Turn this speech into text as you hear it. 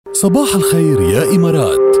صباح الخير يا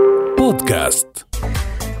إمارات بودكاست.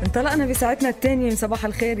 انطلقنا بساعتنا الثانية من صباح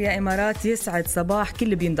الخير يا إمارات. يسعد صباح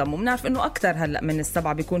كل بينضموا. بنعرف إنه أكتر هلأ من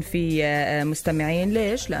السبعة بيكون في مستمعين.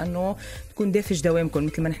 ليش؟ لأنه بتكون دافش دوامكم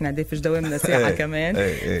مثل ما نحن دافش دوامنا ساعة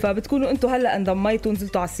كمان. فبتكونوا أنتوا هلأ انضميتوا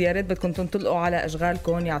نزلتوا على السيارات، بدكم تنطلقوا على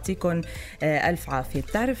أشغالكم. يعطيكم ألف عافية.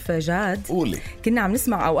 بتعرف جاد، قولي. كنا عم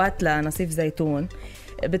نسمع أوقات لنصيف زيتون،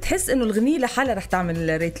 بتحس انه الغنية لحالها رح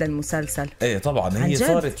تعمل ريت للمسلسل. ايه طبعا هي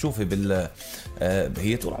صارت شوفي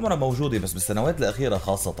هي طول عمرها موجودة، بس بالسنوات الأخيرة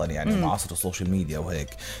خاصة يعني مع عصر السوشيال ميديا وهيك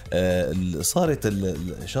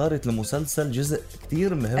شارت المسلسل جزء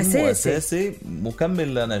كتير مهم وأساسي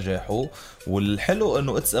مكمل لنجاحه. والحلو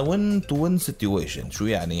انه it's a win to win situation. شو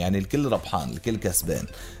يعني الكل ربحان، الكل كسبان.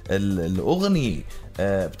 الأغنية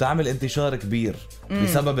بتعمل انتشار كبير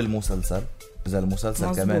بسبب المسلسل. إذا المسلسل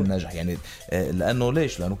مزبوط. كمان نجح يعني لأنه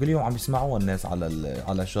ليش؟ لأنه كل يوم عم يسمعوها الناس على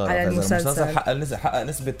الشارع. إذا المسلسل حقق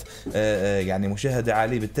نسبة يعني مشاهدة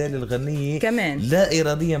عالية، بالتالي الغنية كمان لا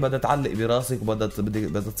إراديا بدها تعلق براسك وبدها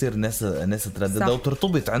تصير الناس ترددها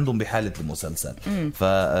وترتبط عندهم بحالة المسلسل.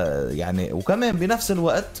 يعني وكمان بنفس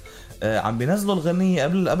الوقت عم بينزلوا الغنية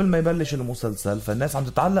قبل ما يبلش المسلسل، فالناس عم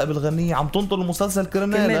تتعلق بالغنية، عم تنطر المسلسل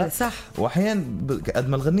كرمالها. صح. وأحيانا قد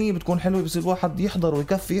ما الغنية بتكون حلوة بس الواحد يحضر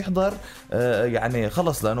ويكفي يحضر يعني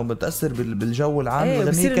خلص، لأنه بتأثر بالجو العام.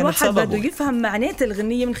 الغنية كانت الواحد سببه. بده يفهم معنات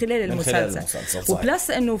الغنية من خلال المسلسل.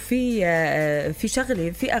 وبلس إنه في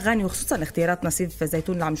شغلة في أغاني، وخصوصا اختيارات نصيف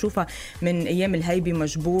زيتون اللي عم نشوفها من أيام الهيبي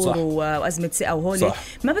مجبور وأزمة ثقة وهولي،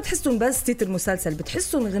 ما بتحسون بس تيتر المسلسل،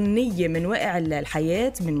 بتحسون غنية من واقع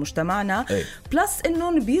الحياة من مجتمعنا. بلس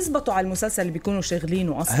إنهم بيزبطوا على المسلسل اللي بيكونوا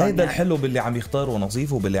شغلينه أصلا. هيدا يعني الحلو باللي عم يختاروا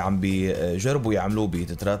نصيف وباللي عم بيجربوا يعملوه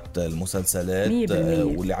بتترات المسلسلات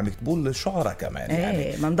واللي عم يكتبوا الشعراء كمان.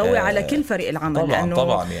 يعني ما نضوي على كل فريق العمل، لأنه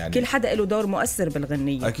طبعا يعني كل حدا له دور مؤثر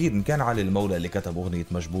بالغنية. أكيد. إن كان علي المولى اللي كتب أغنية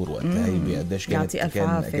مجبور وقت هيبي قديش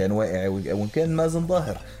كان واقع، وإن كان مازن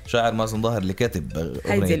ظاهر، شاعر مازن ظاهر اللي كاتب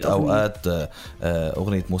أغنية أوقات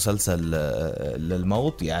أغنية مسلسل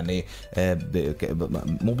للموت. يعني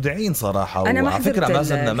مبدعين صراحة. وعلى فكرة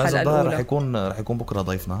مازن ظاهر رح يكون بكرة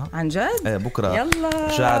ضيفنا. عن جد؟ بكرة.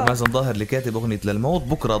 يلا. شاعر مازن ظاهر اللي كاتب أغنية للموت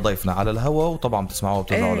بكرة ضيفنا على الهوا، وطبعا بتسمعوها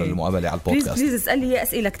وبترجعوا للمقابلة على البودكاست. بليز اسألي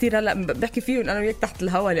أسئلة كتير هلا بحكي فيهم أنا وياك تحت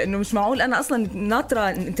الهوا، لأنه مش معقول أنا أصلا ناطرة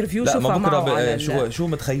انترفيو شوفها معه. شو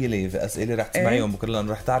متخيلي في أسئلة رح تسمعيهم بكرة،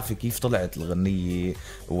 لأنه رح تعرفي كيف طلعت الغنية،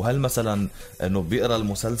 وهل مثلا إنه بيقرأ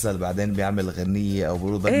المسلسل بعدين بيعمل غنية، أو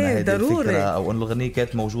بيقولوا بدنا هيدي الفكرة، أو إنه الغنية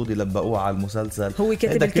كانت موجودة لبقوها على المسلسل. هو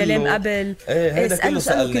كاتب الكلام قبل. هيدا كله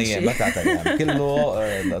سألني ما تعتقد يعني كله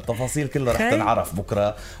التفاصيل كلها رح تنعرف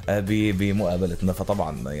بكرة بمقابلتنا.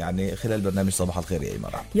 فطبعا يعني خلال برنامج صباح الخير يا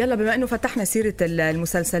إمارات. يلا بما إنه فتحنا سيرة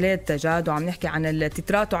المسلسلات جاد وعم نحكي عن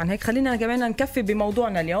التترات وعن هيك، خلينا كمان نكفي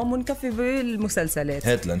بموضوعنا اليوم ونكفي بالمسلسلات.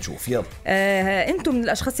 هات لنشوف. يلا. انتم من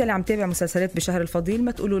الاشخاص اللي عم تابع مسلسلات بشهر الفضيل،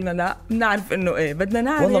 ما تقولوا لنا لا، بنعرف انه بدنا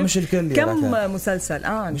نعرف. والله مش الكل كم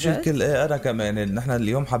مسلسل مش الكل. انا كمان نحن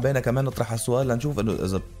اليوم حبينا كمان نطرح السؤال لنشوف انه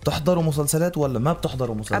اذا بتحضروا مسلسلات ولا ما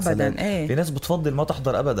بتحضروا مسلسلات ابدا. في ناس بتفضل ما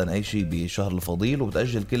تحضر ابدا اي شيء بشهر الفضيل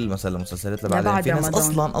وبتاجل كل مثلا المسلسلات لبعدين. في ناس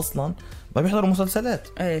اصلا ما بيحضروا مسلسلات.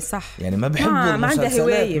 صح. يعني ما بيحبوا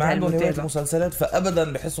المسلسلات، ما عندهم هواية المسلسلات،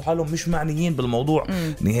 فابدا بحسوا حالهم مش معنيين بالموضوع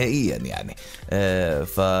نهائيا. يعني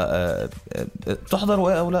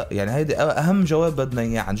تحضروا او لا؟ يعني هيدي اهم جواب بدنا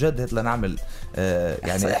اياه عن جد. هات لنعمل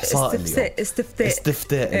يعني احصاء اليوم،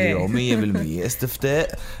 استفتاء اليوم 100%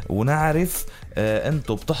 استفتاء، ونعرف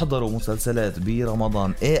انتوا بتحضروا مسلسلات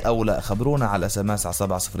برمضان او لا. خبرونا على SMS على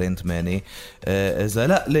 7028. اذا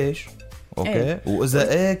لا ليش؟ اوكي.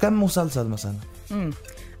 واذا كم مسلسل مثلا؟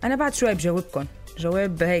 انا بعد شوي بجاوبكم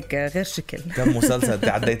جواب هيك غير شكل. كم مسلسل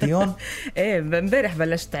تعديتيهم؟ امبارح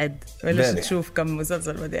بلشت تشوف كم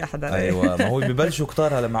مسلسل بدي احضر. ايوه ما هو ببلشوا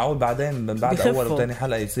كتار هلا معقول بعدين من بعد اول وثاني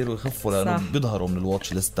حلقه يصيروا يخفوا، لانه بيظهروا من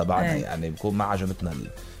الواتش ليست تبعنا. يعني بكون ما عجبتنا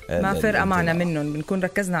ما فرقه معنا منهم، بنكون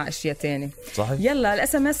ركزنا على اشياء تانية. صحيح. يلا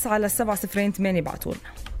SMS على 7028 بعتوا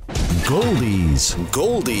لنا.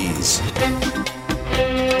 Goldies